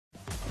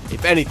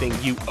If anything,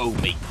 you owe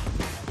me.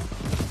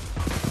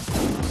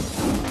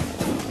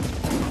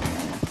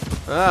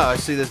 Ah, I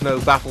see there's no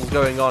battles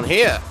going on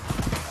here.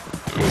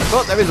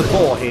 But there is a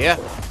boar here.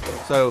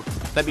 So,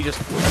 let me just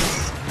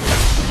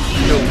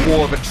do a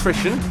war of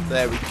attrition.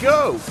 There we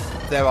go.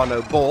 If there are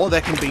no boar,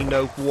 there can be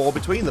no war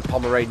between the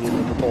Pomeranian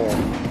and the boar.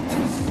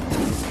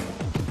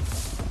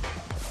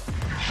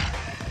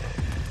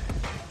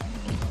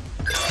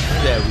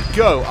 There we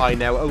go. I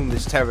now own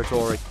this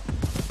territory.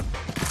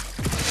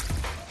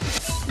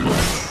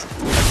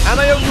 And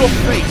I own your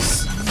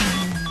face.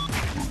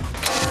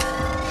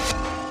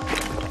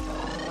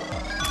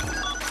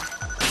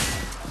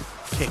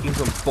 Kicking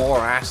some boar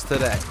ass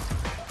today.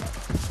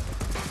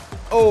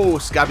 Oh,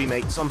 scabby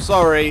mates. I'm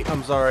sorry.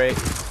 I'm sorry.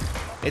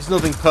 It's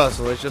nothing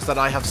personal. It's just that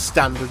I have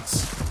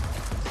standards.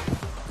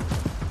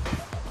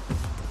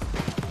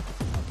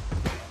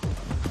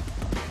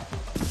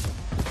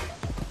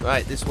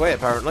 Right, this way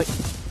apparently.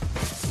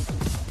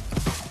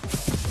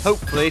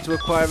 Hopefully to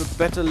acquire a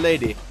better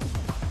lady.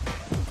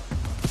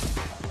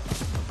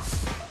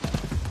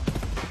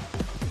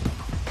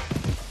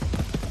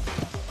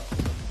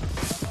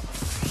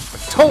 I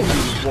told you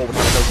this war would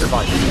have no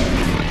survivors.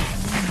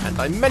 And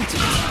I meant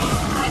it.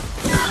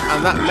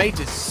 And that mate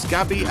is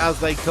scabby as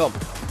they come.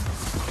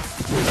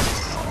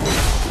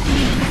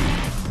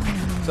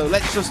 So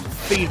let's just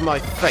feed my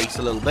face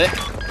a little bit.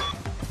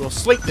 We'll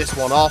sleep this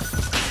one off.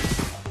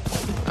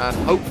 And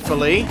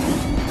hopefully,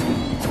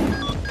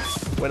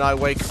 when I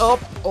wake up,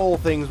 all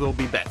things will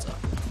be better.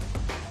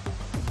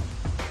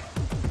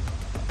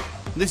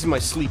 This is my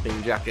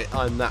sleeping jacket.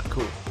 I'm that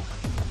cool.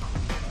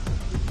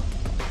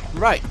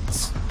 Right.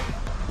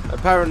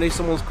 Apparently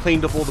someone's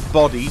cleaned up all the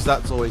bodies.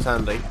 That's always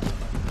handy.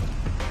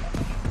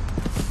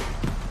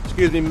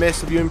 Excuse me,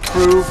 miss. Have you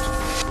improved?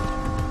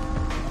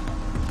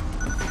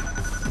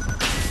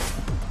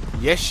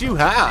 Yes, you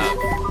have.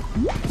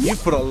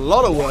 You've put a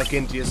lot of work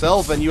into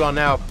yourself, and you are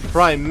now a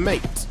prime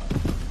mate.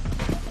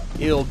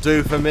 You'll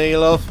do for me,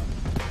 love.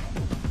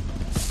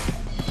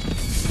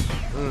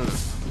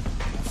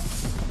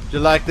 Do you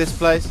like this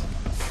place?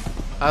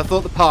 I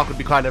thought the park would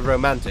be kind of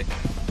romantic.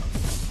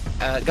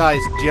 Guys,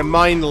 do you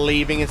mind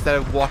leaving instead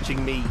of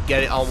watching me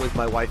get it on with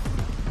my wife?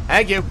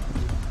 Thank you.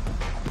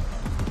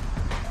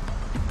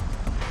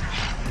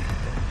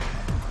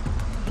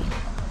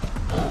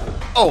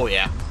 Oh,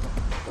 yeah.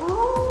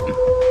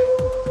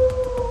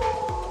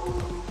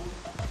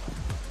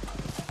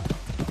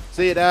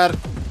 See you, Dad.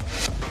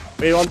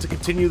 We want to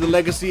continue the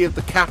legacy of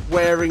the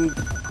cap-wearing,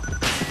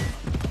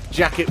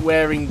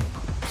 jacket-wearing,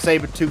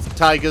 saber-toothed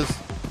tigers.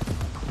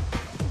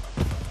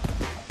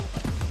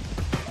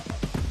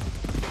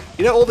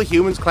 You know, all the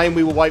humans claim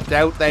we were wiped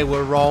out. They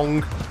were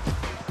wrong.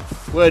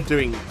 We're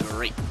doing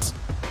great.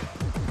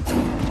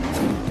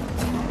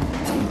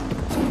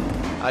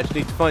 I just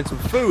need to find some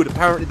food.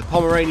 Apparently the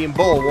Pomeranian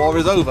Boar War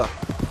is over.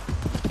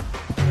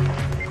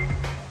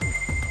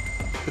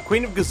 The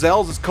Queen of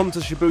Gazelles has come to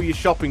Shibuya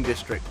Shopping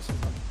District.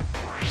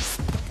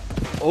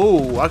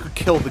 Oh, I could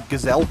kill the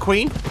Gazelle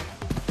Queen?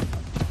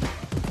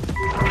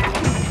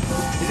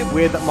 Is it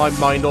weird that my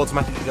mind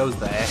automatically goes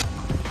there?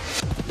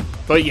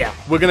 But yeah,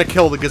 we're going to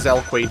kill the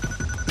Gazelle Queen.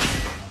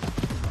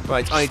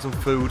 Right, I need some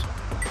food.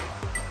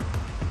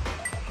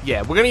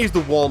 Yeah, we're going to use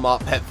the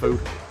Walmart pet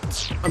food.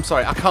 I'm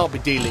sorry, I can't be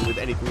dealing with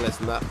anything less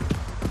than that.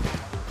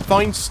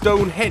 Find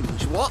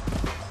Stonehenge. What?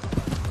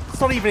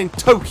 It's not even in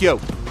Tokyo.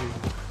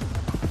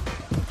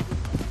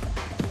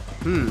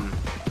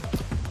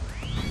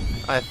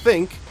 I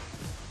think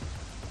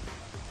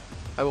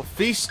I will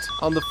feast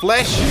on the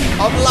flesh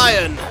of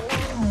lion.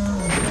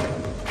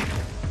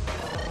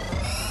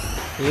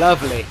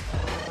 Lovely.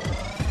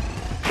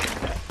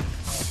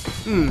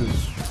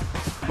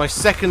 My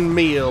second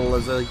meal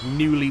as a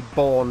newly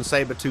born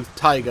saber-toothed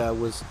tiger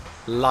was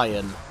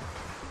lion.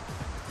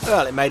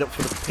 Well, it made up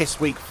for the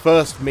piss-weak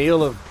first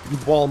meal of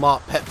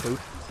Walmart pet food.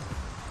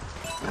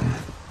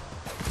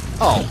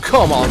 Oh,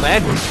 come on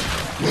then.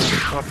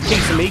 A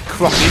piece of me,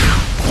 Crocky.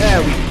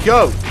 There we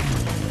go.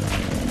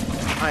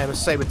 I am a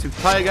saber-toothed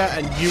tiger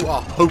and you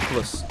are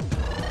hopeless.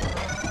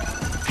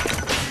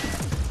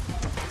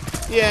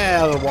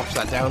 Yeah, I'll wash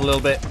that down a little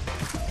bit.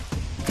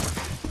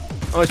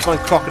 I always find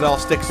crocodile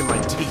sticks in my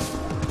teeth.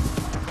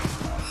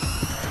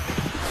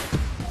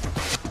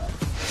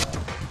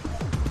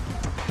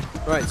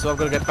 Right, so I've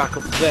got to get back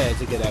up there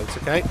to get out,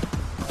 okay?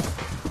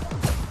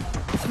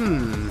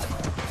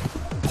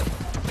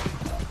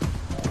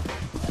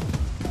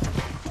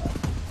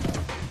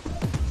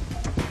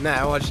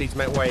 Now I just need to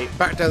make my way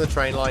back down the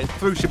train line,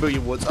 through Shibuya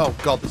Woods. Oh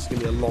god, this is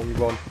going to be a long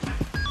run.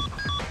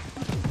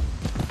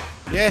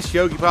 Yes,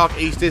 Yogi Park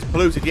East is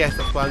polluted. Yes,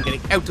 that's why I'm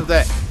getting out of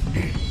there.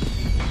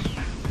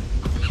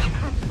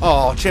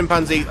 Oh,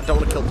 chimpanzee. I don't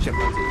want to kill the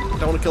chimpanzee. I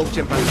don't want to kill the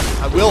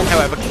chimpanzee. I will,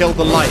 however, kill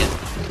the lion.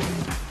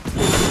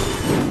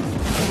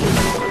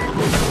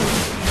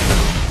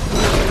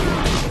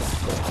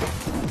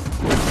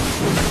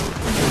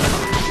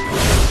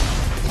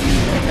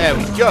 There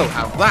we go.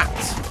 Have that.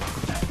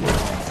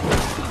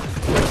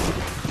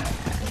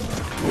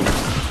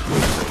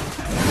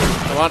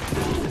 Come on.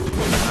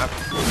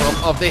 Come on.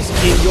 of this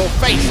in your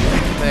face.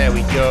 There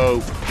we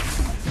go.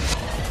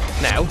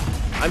 Now,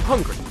 I'm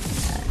hungry.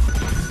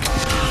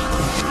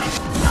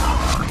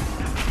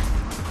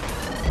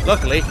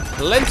 Luckily,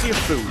 plenty of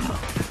food.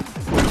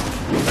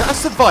 Is that a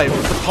survivor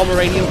of the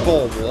Pomeranian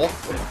Boer War?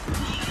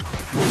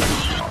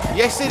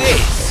 Yes, it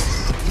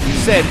is. You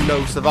said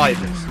no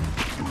survivors.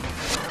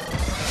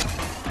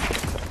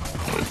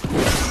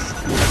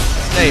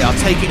 Hey, I'll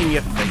take it in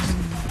your face.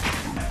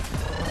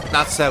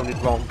 That sounded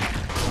wrong.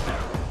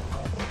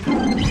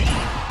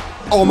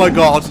 Oh my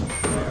god.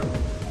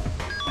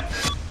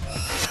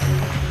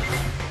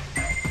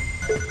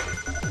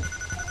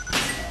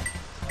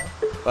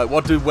 Right,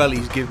 what do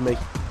wellies give me?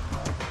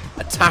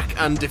 Attack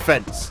and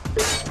defense.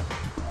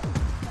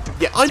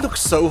 Yeah, I look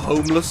so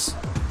homeless.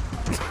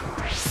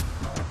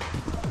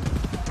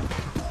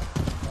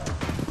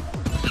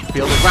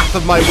 Feel the wrath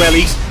of my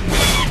wellies.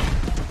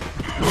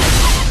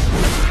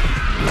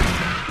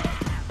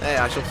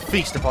 There, I shall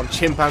feast upon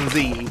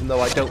chimpanzee, even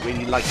though I don't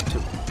really like to.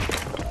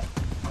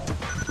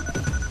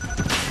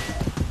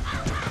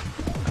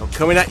 I'm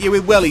coming at you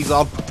with wellies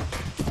on.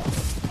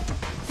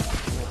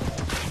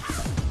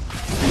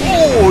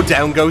 Oh,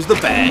 down goes the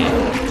bear.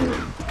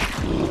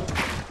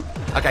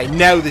 Okay,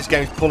 now this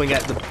game's pulling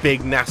out the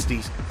big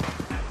nasties.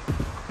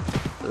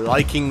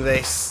 Liking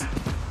this.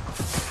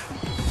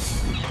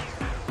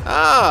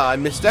 Ah, I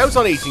missed out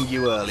on eating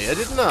you earlier,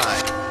 didn't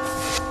I?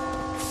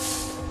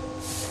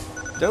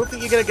 Don't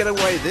think you're going to get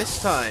away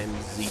this time,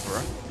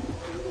 zebra.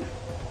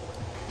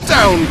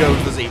 Down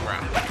goes the zebra.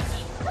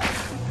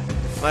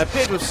 I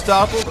appear to have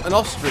startled an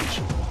ostrich.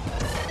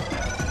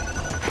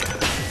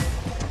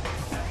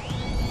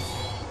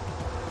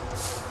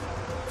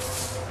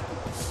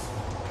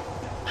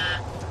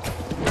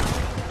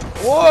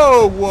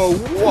 Whoa, whoa,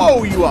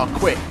 whoa, you are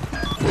quick.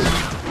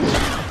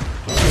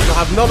 You'll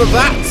have none of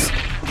that.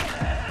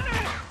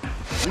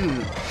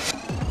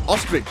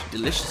 Ostrich,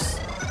 delicious.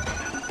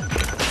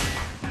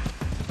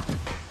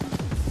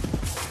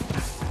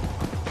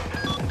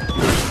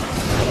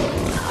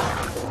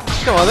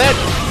 Come on then.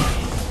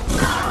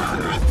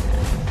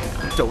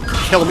 Don't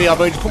kill me, I'm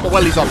going to put my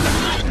wellies on.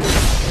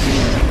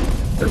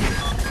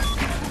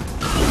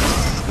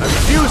 I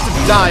refuse to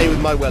die with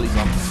my wellies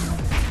on.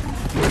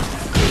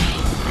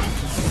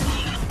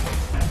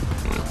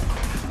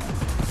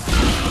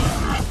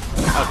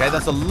 Okay,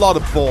 that's a lot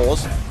of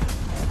boars.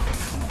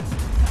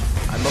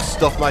 I must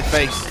stuff my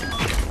face.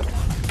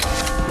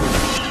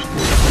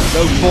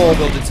 No boar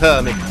will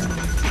deter me.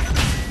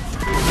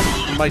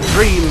 My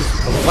dreams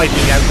of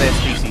wiping out their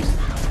species.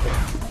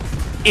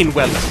 In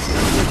wellies.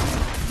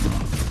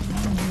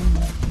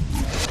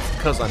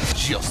 Because I'm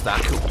just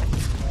that cool.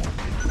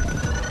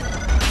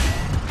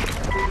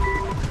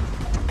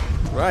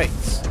 Right.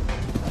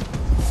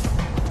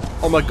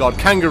 Oh my god,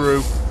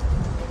 kangaroo.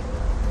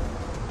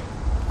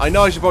 I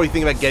know I should probably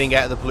think about getting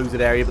out of the polluted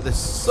area, but there's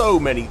so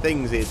many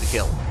things here to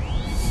kill.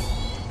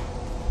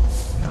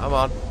 Come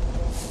on.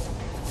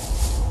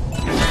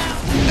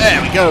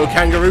 There we go,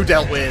 kangaroo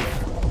dealt with.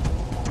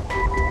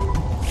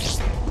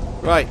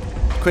 Right,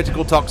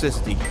 critical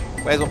toxicity.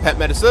 Where's my pet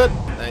medicine?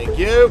 Thank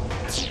you.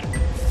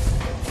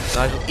 And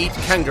I shall eat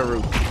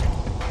kangaroo.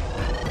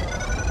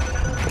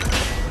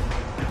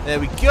 There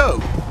we go.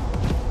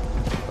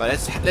 Right,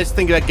 let's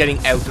think about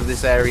getting out of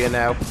this area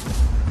now.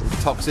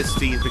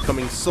 Toxicity is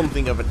becoming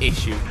something of an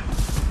issue.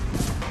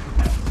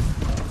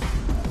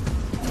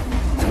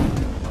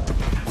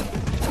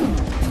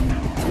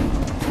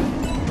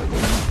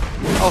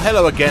 Oh,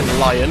 hello again,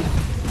 lion.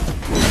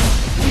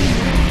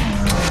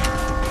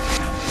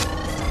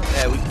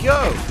 There we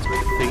go.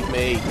 Feed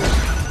me.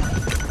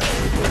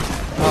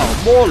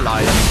 Oh, more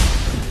lions.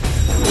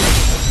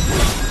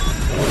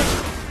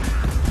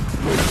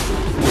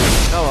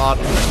 Come on.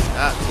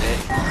 That's it.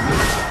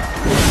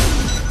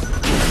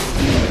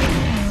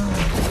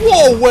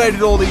 Whoa, where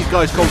did all these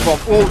guys come from?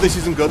 Oh, this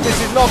isn't good.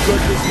 This is not good.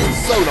 This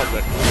is so not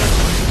good.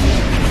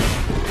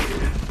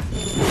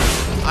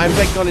 I'm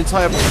taking on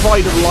entire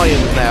pride of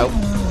lions now.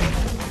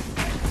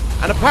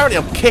 And apparently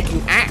I'm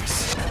kicking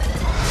ass.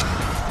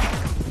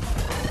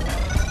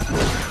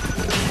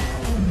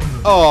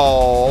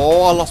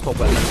 Oh, I lost my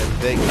weapon and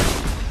everything.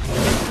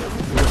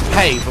 You'll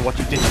pay for what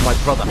you did to my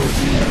brother.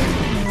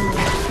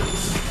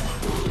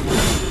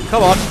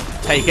 Come on.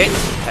 Take it.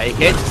 Take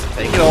it.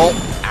 Take it all.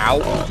 Ow.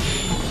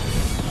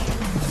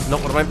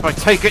 Not what I meant by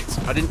take it.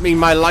 I didn't mean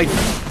my life.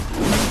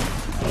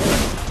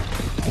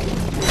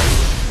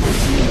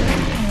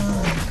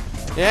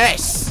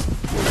 Yes.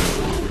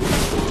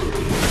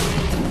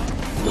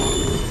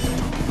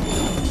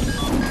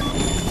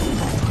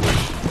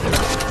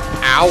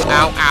 Ow,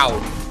 ow, ow.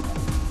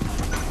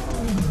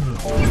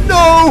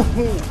 No!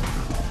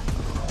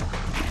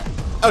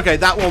 Okay,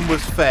 that one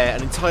was fair.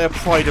 An entire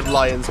pride of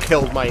lions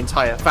killed my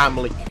entire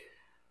family.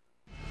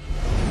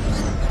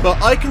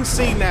 But I can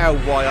see now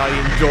why I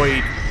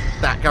enjoyed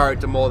that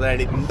character more than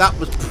anything. That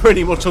was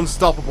pretty much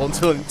unstoppable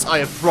until an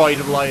entire pride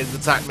of lions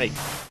attacked me.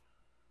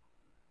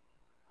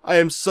 I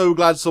am so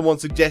glad someone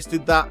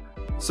suggested that.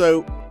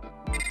 So,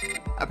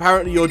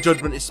 apparently your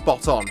judgment is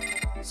spot on.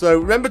 So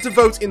remember to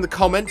vote in the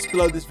comments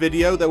below this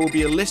video. There will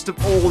be a list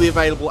of all the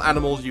available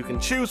animals you can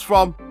choose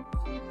from.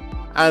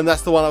 And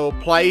that's the one I will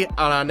play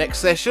on our next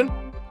session.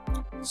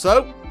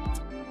 So,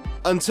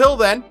 until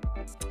then,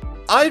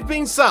 I've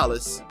been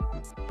Salis.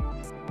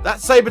 That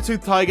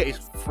saber-toothed tiger is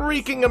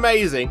freaking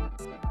amazing.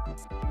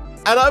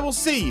 And I will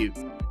see you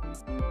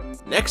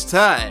next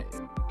time.